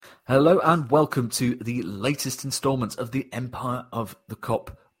Hello and welcome to the latest instalment of the Empire of the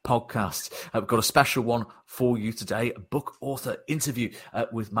Kop podcast. We've got a special one for you today, a book author interview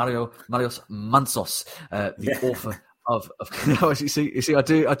with Marios Mantzos, the author of you see, I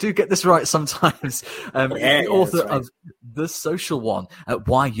do get this right sometimes. The author of The Social One,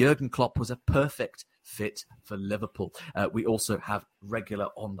 why Jurgen Klopp was a perfect fit for Liverpool. We also have regular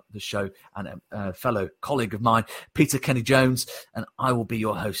on the show and a fellow colleague of mine, Peter Kenny-Jones, and I will be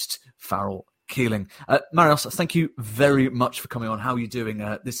your host, Farrell Keeling. Marios, thank you very much for coming on. How are you doing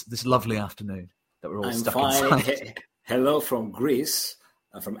this lovely afternoon that we're all stuck inside? Hello from Greece,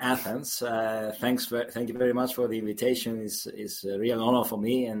 from Athens. Thank you very much for the invitation. It's a real honor for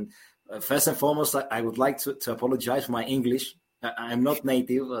me. And first and foremost, I would like to apologize for my English. I'm not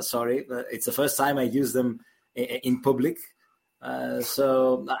native, sorry. It's the first time I use them in public.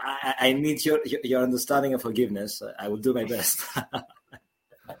 So I need your understanding and forgiveness. I will do my best.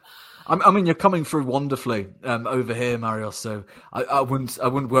 I mean, you're coming through wonderfully over here, Marios. So I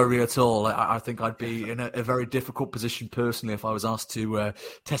wouldn't worry at all. I think I'd be in a very difficult position personally if I was asked to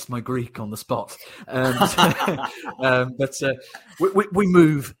test my Greek on the spot. But we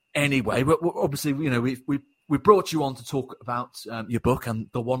move anyway. But obviously, you know, we brought you on to talk about your book and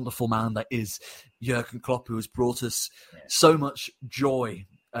the wonderful man that is Jurgen Klopp, who has brought us so much joy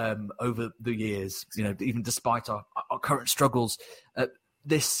over the years. You know, even despite our current struggles.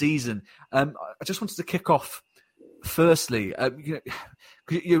 This season, I just wanted to kick off. Firstly,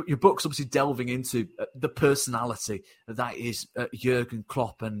 your book's obviously delving into the personality that is Jurgen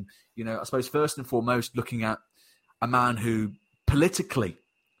Klopp, and I suppose first and foremost, looking at a man who politically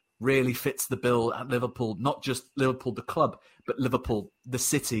really fits the bill at Liverpool. Not just Liverpool the club, but Liverpool the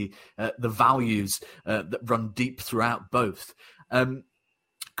city, the values that run deep throughout both.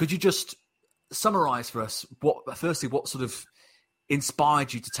 Could you just summarise for us what sort of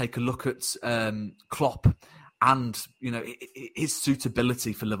inspired you to take a look at Klopp and his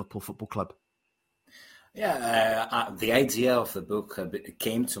suitability for Liverpool Football Club? The idea of the book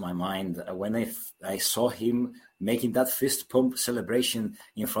came to my mind when I saw him making that fist pump celebration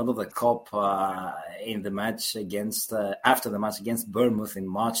in front of the Kop in the match after the match against Bournemouth in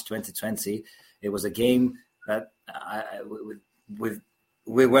March 2020. It was a game that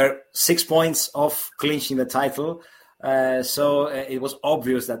we were 6 points off clinching the title. So it was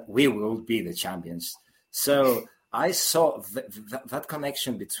obvious that we will be the champions. So I saw that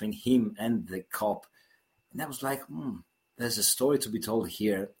connection between him and the Kop, and I was like, there's a story to be told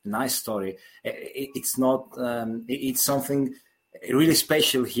here. A nice story. It's not. It's something really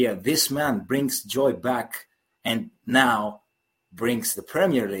special here. This man brings joy back, and now brings the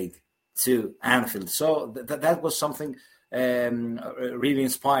Premier League to Anfield. So that was something really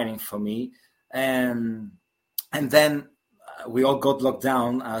inspiring for me. And then we all got locked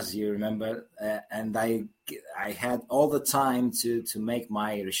down, as you remember, and I had all the time to make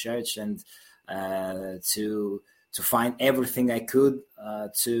my research and to find everything I could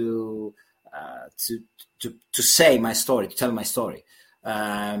to say my story, to tell my story.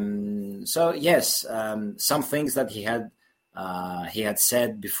 So yes, some things that he had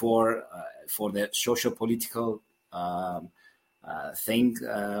said before for the socio-political thing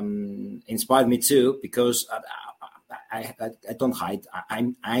inspired me too, because I don't hide. I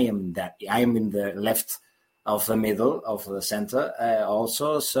am in the left of the middle of the center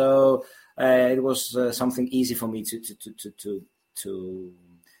also. So it was something easy for me to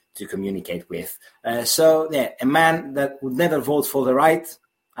communicate with. A man that would never vote for the right,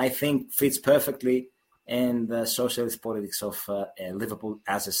 I think, fits perfectly in the socialist politics of Liverpool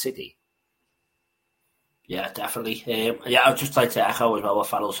as a city. Yeah, definitely. I'd just like to echo as well what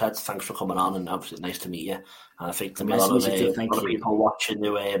Farrell said. Thanks for coming on, and obviously nice to meet you. And I think a lot of people watching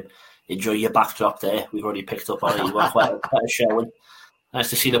who enjoy your backdrop there. We've already picked up on it. You've got quite a show. Nice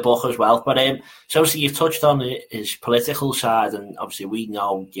to see the book as well. But so obviously you've touched on his political side, and obviously we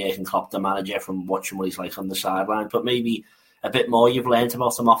know Jurgen Klopp, the manager, from watching what he's like on the sideline. But maybe a bit more you've learned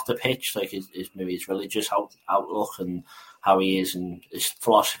about him off the pitch, like maybe his religious outlook and how he is and his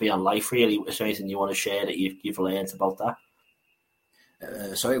philosophy on life, really. Is there anything you want to share that you've learned about that?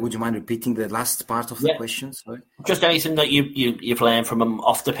 Sorry, would you mind repeating the last part of the question? Sorry. Just anything that you've learned from him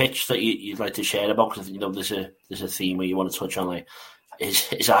off the pitch that you'd like to share about, because there's a theme where you want to touch on, like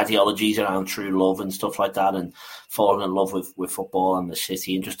his ideologies around true love and stuff like that, and falling in love with football and the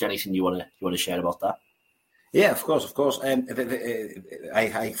city, and just anything you want to share about that. Yeah, of course.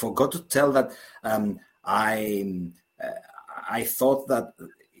 I forgot to tell that I thought that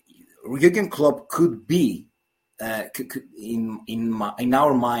Jurgen Klopp could be, in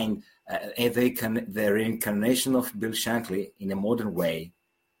our mind, the reincarnation of Bill Shankly in a modern way.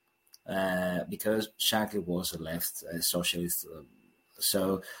 because Shankly was a left socialist.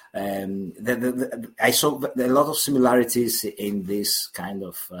 So I saw a lot of similarities in this kind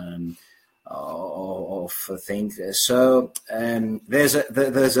of thing. So there's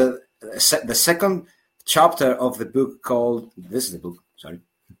the second chapter of the book called, this is the book, sorry,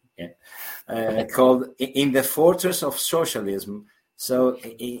 called In the Fortress of Socialism. So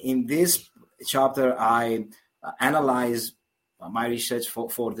in this chapter, I analyze my research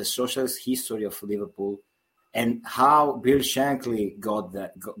for the socialist history of Liverpool and how Bill Shankly got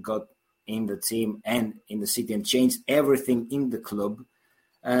in the team and in the city and changed everything in the club.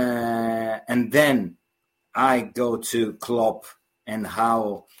 And then I go to Klopp and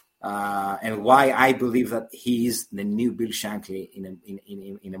how and why I believe that he is the new Bill Shankly in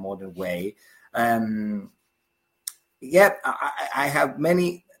a modern way. I have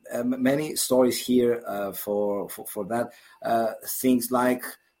many stories here for that. Things like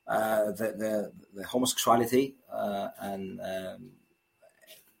the homosexuality and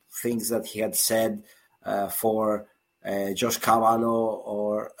things that he had said for Josh Cavallo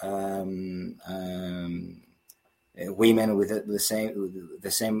or women with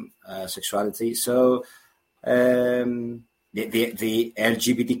the same sexuality. So the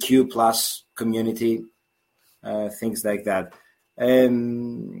LGBTQ plus community, things like that. There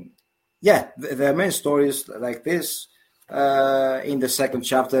are many stories like this in the second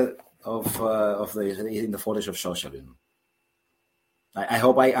chapter of in the Fortress of Socialism. I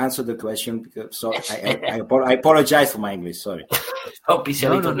hope I answered the question. Because, so I apologize for my English. Sorry. Don't be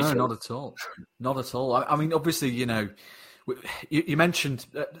silly. No, not at all. Not at all. I mean, obviously, you mentioned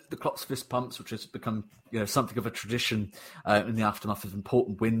the Klopp's fist pumps, which has become something of a tradition in the aftermath of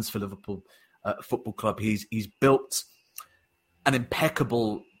important wins for Liverpool Football Club. He's built an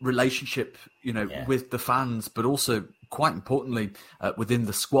impeccable relationship, with the fans, but also quite importantly within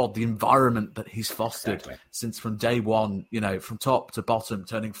the squad, the environment that he's fostered since from day one, from top to bottom,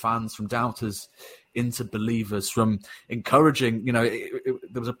 turning fans from doubters into believers, from encouraging,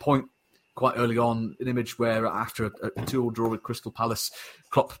 there was a point quite early on, an image where after a 2-2 draw with Crystal Palace,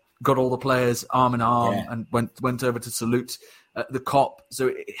 Klopp got all the players arm in arm and went over to salute the Kop.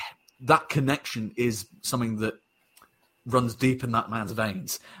 So that connection is something that runs deep in that man's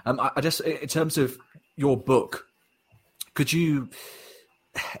veins. I just, in terms of your book, could you,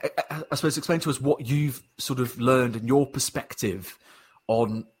 I suppose, explain to us what you've sort of learned in your perspective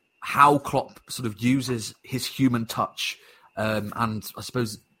on how Klopp sort of uses his human touch and I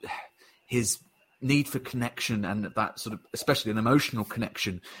suppose his need for connection and that sort of, especially an emotional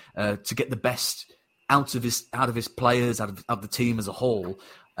connection, to get the best out of his players, out of the team as a whole,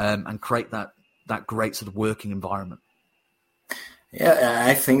 and create that great sort of working environment. Yeah,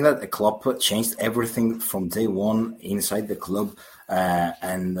 I think that Klopp changed everything from day one inside the club.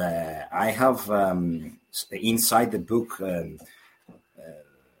 And I have inside the book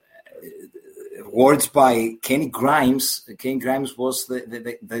words by Kenny Grimes. Kenny Grimes was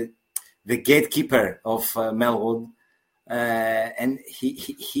the gatekeeper of Melwood. And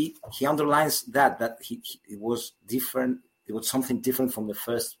he underlines that it was different. It was something different from the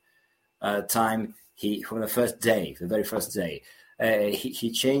first time, from the very first day.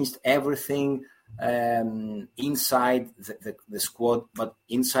 He changed everything inside the squad, but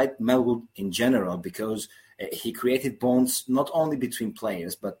inside Melwood in general, because he created bonds not only between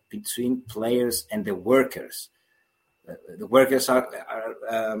players, but between players and the workers. The workers are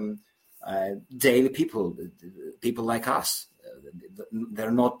daily people like us.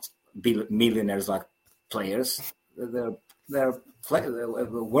 They're not millionaires like players. They're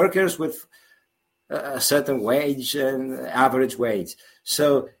workers with a certain wage and average wage.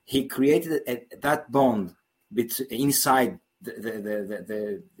 So he created that bond inside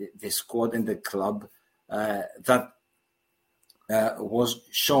the squad and the club that was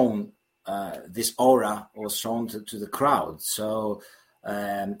shown. This aura was shown to the crowd. So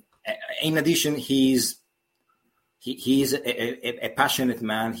in addition, he's a passionate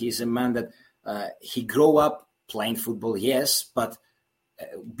man. He's a man that he grew up playing football, yes, but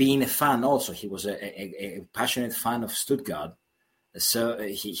being a fan also. He was a passionate fan of Stuttgart. So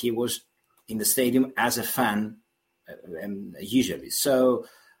he was in the stadium as a fan usually. So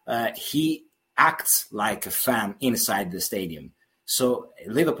he acts like a fan inside the stadium. So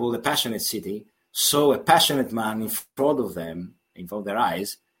Liverpool, a passionate city, saw a passionate man in front of them, in front of their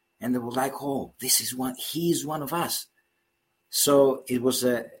eyes, and they were like, "Oh, he's one of us." So it was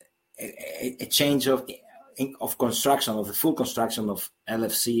a change of construction, of the full construction of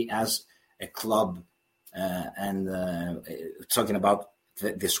LFC as a club, and talking about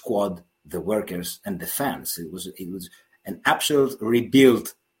the squad, the workers, and the fans. It was an absolute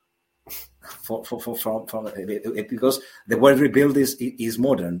rebuild because the word rebuild is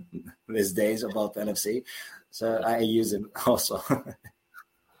modern these days about NFC, so I use it also.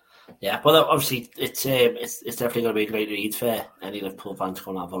 Yeah, but obviously it's definitely going to be a great read for any Liverpool fans to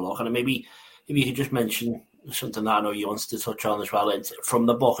go and have a look. And maybe you could just mention something that I know you wanted to touch on as well. It's, from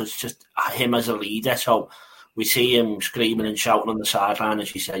the book, it's just him as a leader. So we see him screaming and shouting on the sideline,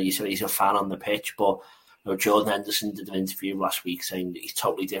 as you said. You said he's a fan on the pitch, but Jordan Henderson did an interview last week saying he's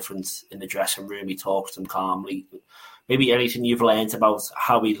totally different in the dressing room. He talks to them calmly. Maybe anything you've learned about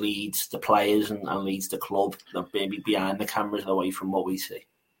how he leads the players and leads the club, maybe behind the cameras and away from what we see.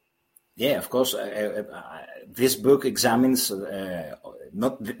 Yeah, of course. This book examines does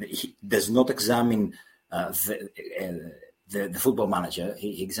not examine the football manager.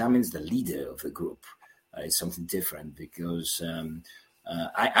 He examines the leader of the group. It's something different because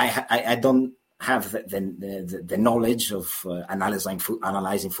I don't have the knowledge of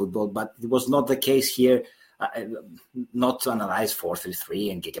analyzing football, but it was not the case here. Not to analyze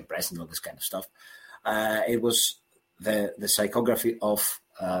 4-3-3 and gegenpress and all this kind of stuff. It was the psychography of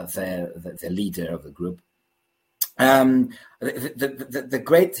the leader of the group. The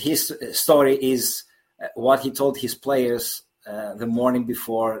great story is what he told his players the morning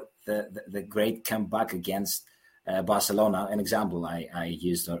before the great comeback against Barcelona. An example I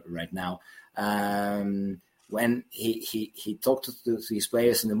used right now. When he talked to his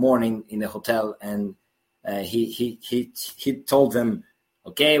players in the morning in the hotel, and he told them,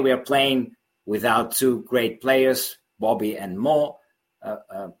 okay, we are playing without two great players, Bobby and Mo.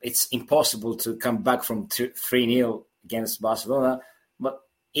 It's impossible to come back from 3-0 against Barcelona, but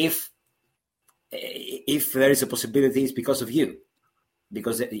if there is a possibility, it's because of you,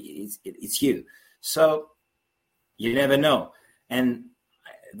 because it's you. So you never know. And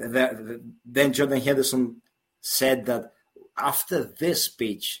then Jordan Henderson said that after this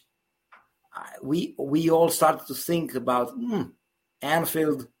speech, we all started to think about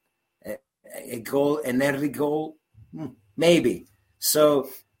Anfield, a goal, an early goal, maybe. So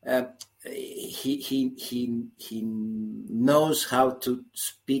he knows how to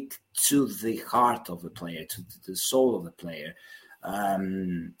speak to the heart of the player, to the soul of the player,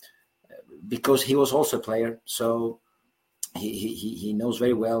 because he was also a player. So he knows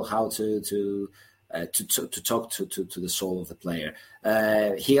very well how to talk to the soul of the player.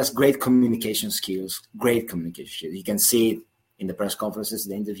 He has great communication skills. You can see it in the press conferences,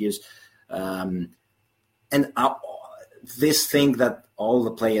 the interviews, and this thing that all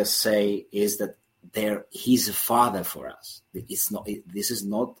the players say is that he's a father for us. This is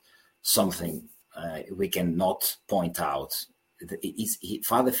not something we cannot point out. He's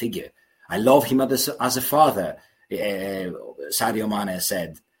father figure. I love him as a father. Sadio Mane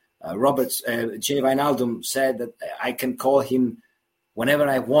said. Gini Wijnaldum said that I can call him whenever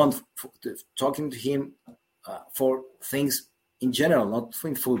I want, talking to him for things in general, not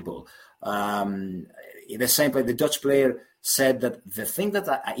in football. The same way, the Dutch player said that the thing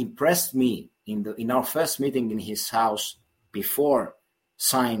that impressed me in our first meeting in his house before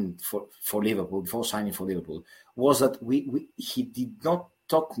signing for Liverpool, was that he did not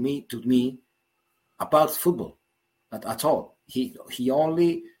talk to me about football at all. He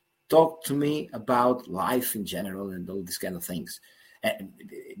only talked to me about life in general and all these kind of things.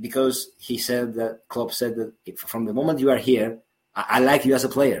 Because he said that Klopp said that from the moment you are here, I like you as a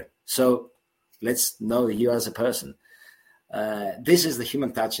player. So let's know you as a person. This is the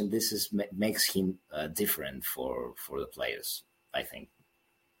human touch, and this makes him different for the players, I think.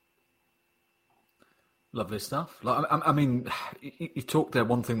 Lovely stuff. I mean, you talked there.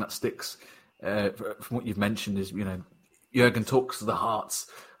 One thing that sticks from what you've mentioned is, Jurgen talks to the hearts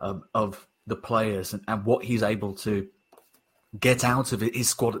of the players, and what he's able to get out of his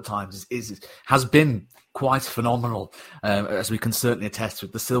squad at times has been quite phenomenal, as we can certainly attest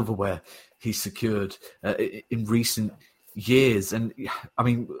with the silverware he's secured in recent years. And I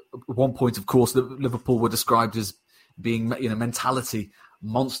mean, at one point, of course, Liverpool were described as being, mentality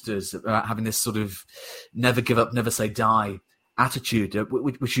monsters, having this sort of never give up, never say die attitude,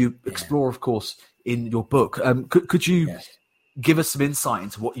 which you explore, of course, in your book. Could you give us some insight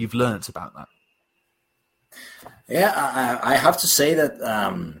into what you've learnt about that? Yeah, I have to say that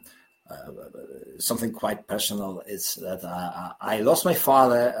something quite personal is that I lost my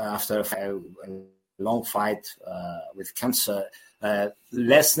father after a long fight with cancer,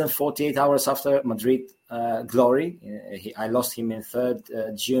 less than 48 hours after Madrid glory. I lost him in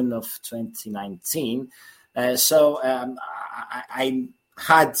 3rd June of 2019. So I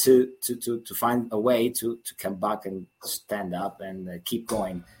had to find a way to come back and stand up and keep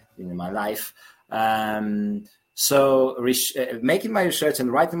going in my life. So making my research and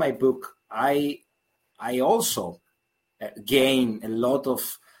writing my book, I also gain a lot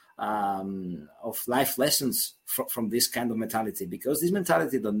of life lessons from this kind of mentality, because this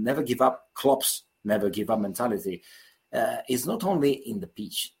mentality, the never give up, Klopp's never give up mentality, is not only in the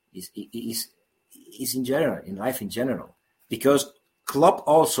pitch, is in general, in life in general, because Klopp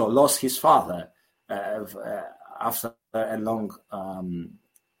also lost his father after a long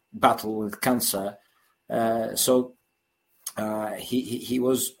battle with cancer. So he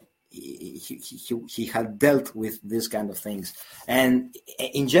had dealt with this kind of things, and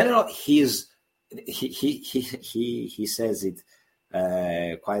in general, he says it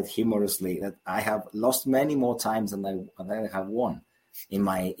quite humorously that I have lost many more times than I have won in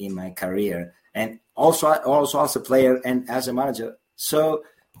my career, and also as a player and as a manager. So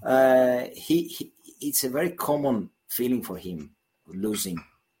it's a very common feeling for him, losing.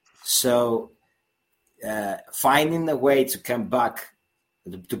 So finding a way to come back,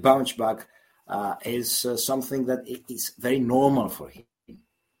 to bounce back, is something that is very normal for him,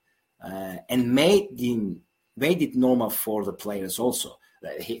 and made it normal for the players also.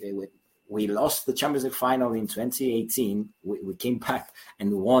 We lost the Champions League final in 2018. We came back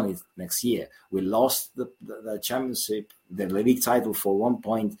and won it next year. We lost the championship, the league title, for 1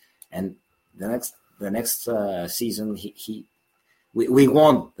 point, and the next season we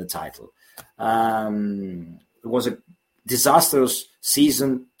won the title. It was a disastrous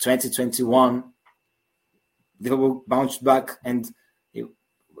season, 2021. Liverpool bounced back and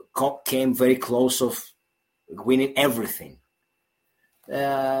came very close of winning everything.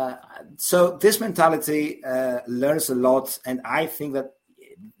 So this mentality learns a lot, and I think that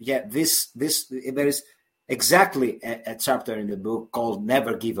this there is exactly a chapter in the book called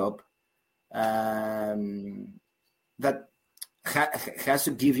 "Never Give Up" that has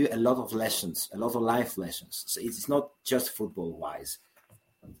to give you a lot of lessons, a lot of life lessons. So it's not just football wise.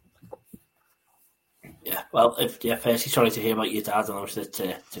 Yeah, well, firstly, sorry to hear about your dad, and obviously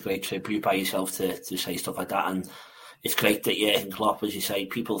it's a great tribute by yourself to say stuff like that. And it's great that Jurgen Klopp, as you say,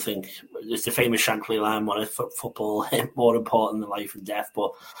 people think there's the famous Shankly line, "What if football more important than life and death?"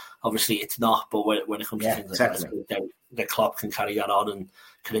 But obviously it's not. But when it comes to things like that, the Klopp can carry that on and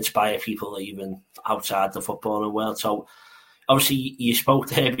can inspire people even outside the footballing world. So obviously you spoke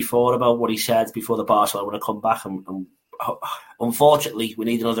there before about what he said before the Barcelona want to come back, and unfortunately we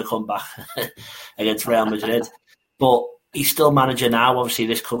need another comeback against Real Madrid. But he's still manager now. Obviously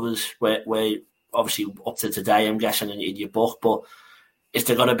this covers where obviously up to today, I'm guessing, in your book. But is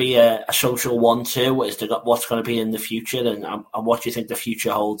there going to be a social 1-2? Is there what's going to be in the future, and what do you think the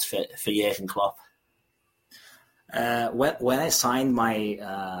future holds for Jurgen Klopp? When I signed my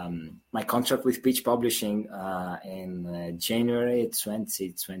contract with Pitch Publishing in January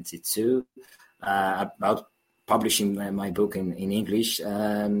 2022 about publishing my book in English,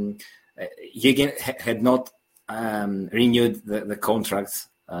 Jurgen had not renewed the contract.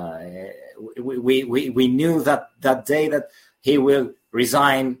 We knew that day that he will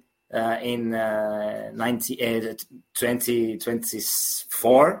resign in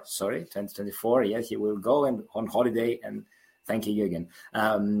 2024. Sorry, 2024. Yes, he will go and on holiday. And thank you, Jurgen.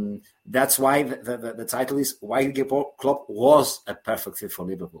 That's why the title is "Why Jurgen Klopp Was a Perfect Fit for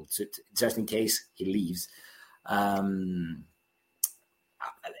Liverpool," just in case he leaves.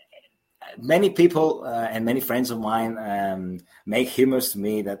 Many people and many friends of mine make humors to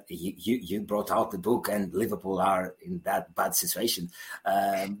me that you brought out the book and Liverpool are in that bad situation.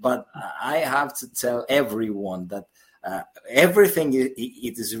 But I have to tell everyone that everything it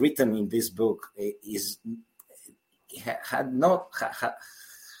is written in this book has not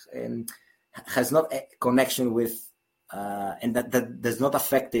a connection with and that does not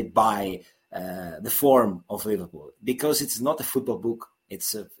affected by the form of Liverpool, because it's not a football book.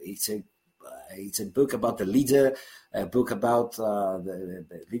 It's a book about the leader, a book about the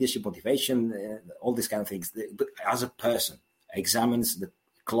leadership motivation, all these kind of things. But as a person, examines the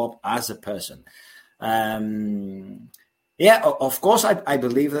Klopp as a person. Of course, I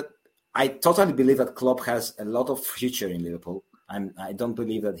believe that. I totally believe that Klopp has a lot of future in Liverpool. I don't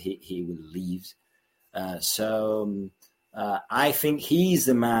believe that he will leave. So I think he is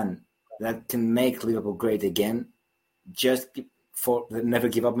the man that can make Liverpool great again. Just for the never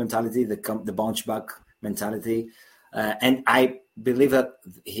give up mentality, the bounce back mentality. And I believe that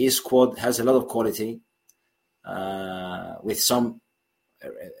his squad has a lot of quality with some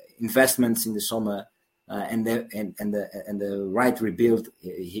investments in the summer and the right rebuild.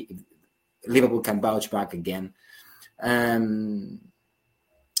 Liverpool can bounce back again. That's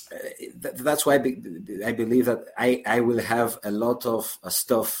why I believe that I will have a lot of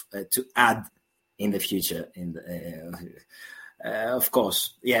stuff to add in the future. Of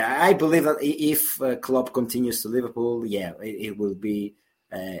course. Yeah, I believe that if Klopp continues to Liverpool, it will be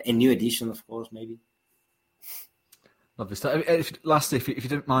a new edition, of course, maybe. Lovely stuff. Lastly, if you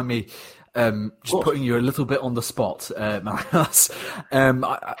don't mind me just putting you a little bit on the spot, Marios,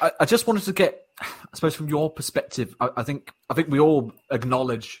 I just wanted to get, I suppose, from your perspective, I think we all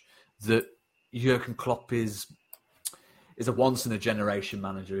acknowledge that Jurgen Klopp is a once in a generation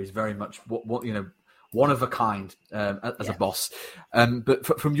manager. He's very much one of a kind as a boss.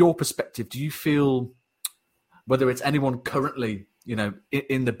 But from your perspective, do you feel, whether it's anyone currently,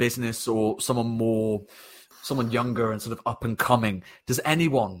 in the business or someone younger and sort of up and coming, does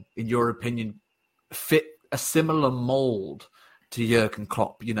anyone, in your opinion, fit a similar mold to Jurgen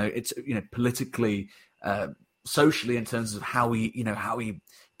Klopp? It's politically, socially, in terms of how he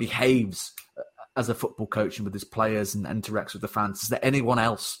behaves as a football coach and with his players and interacts with the fans. Is there anyone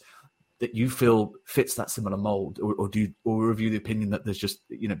else that you feel fits that similar mold, or review the opinion that there's just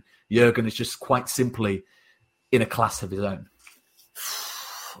Jurgen is just quite simply in a class of his own?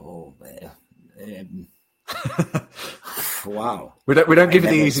 Oh man. Wow. We don't give you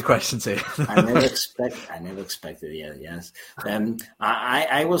the easy questions here. I never expected it. Yes.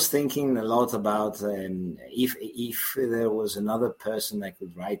 I was thinking a lot about if there was another person I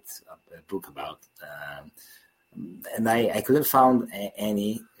could write a book about, and I couldn't find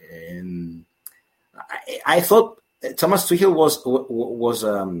any. I thought Thomas Tuchel was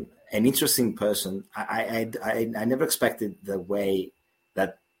an interesting person. I never expected the way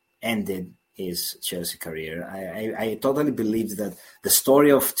that ended his Chelsea career. I totally believed that the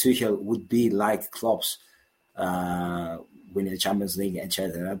story of Tuchel would be like Klopp's, winning the Champions League,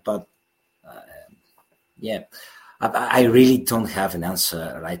 etc. But I really don't have an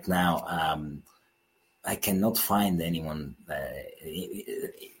answer right now. I cannot find anyone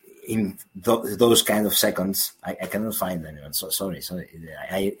in those kind of seconds. I cannot find anyone. So sorry.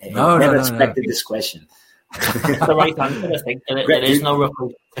 I never expected this question. That's the right answer, I think. There is no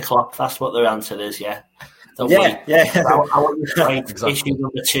record to Klopp. That's what their answer is, yeah. I want you to write issue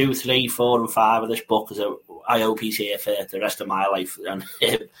number 2, 3, 4, and 5 of this book, because I hope he's here for the rest of my life, and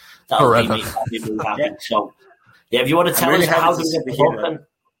that'll be me happy. So, if you want to tell us how do we get the book,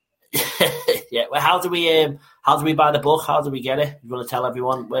 well, how do we buy the book? How do we get it? You want to tell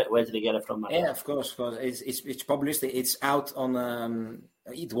everyone where did they get it from? Yeah, of course. It's published. It's out on.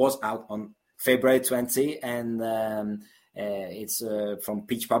 It was out on February 20, and it's from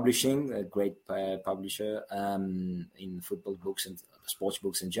Peach Publishing, a great publisher in football books and sports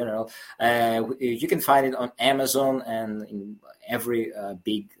books in general. You can find it on Amazon and in every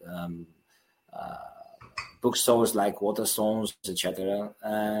big bookstores like Waterstones, etc.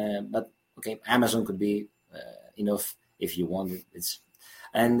 But okay, Amazon could be enough if you want it.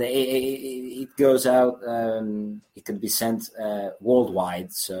 It goes out. It can be sent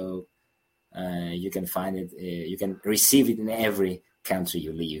worldwide, so. You can find it. You can receive it in every country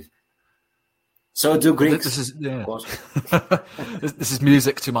you live. So do Greeks. Of course. This is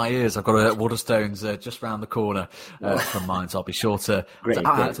music to my ears. I've got a Waterstones just round the corner from mine, so I'll be sure to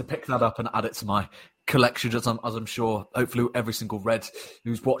pick that up and add it to my collection, as I'm sure, hopefully, every single Red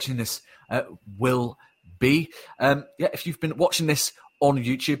who's watching this will be. If you've been watching this on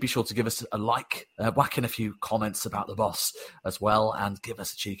YouTube, be sure to give us a like, whack in a few comments about the boss as well, and give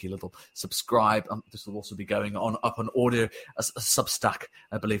us a cheeky little subscribe. This will also be going up on audio as a Substack,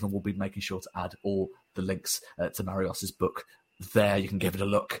 I believe, and we'll be making sure to add all the links to Marios's book there. You can give it a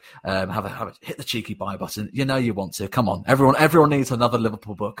look, hit the cheeky buy button. You want to. Come on, everyone needs another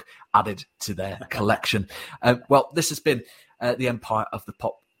Liverpool book added to their collection. Well, this has been the Empire of the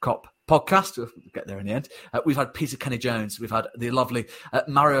Kop Podcast. We'll get there in the end. We've had Peter Kenny-Jones. We've had the lovely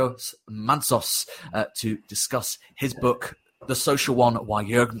Marios Mantzos to discuss his book, The Social One, Why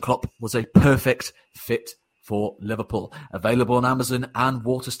Jurgen Klopp Was a Perfect Fit for Liverpool. Available on Amazon and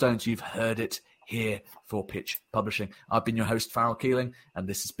Waterstones. You've heard it here for Pitch Publishing. I've been your host, Farrell Keeling, and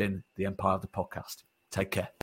this has been the Empire of the Podcast. Take care.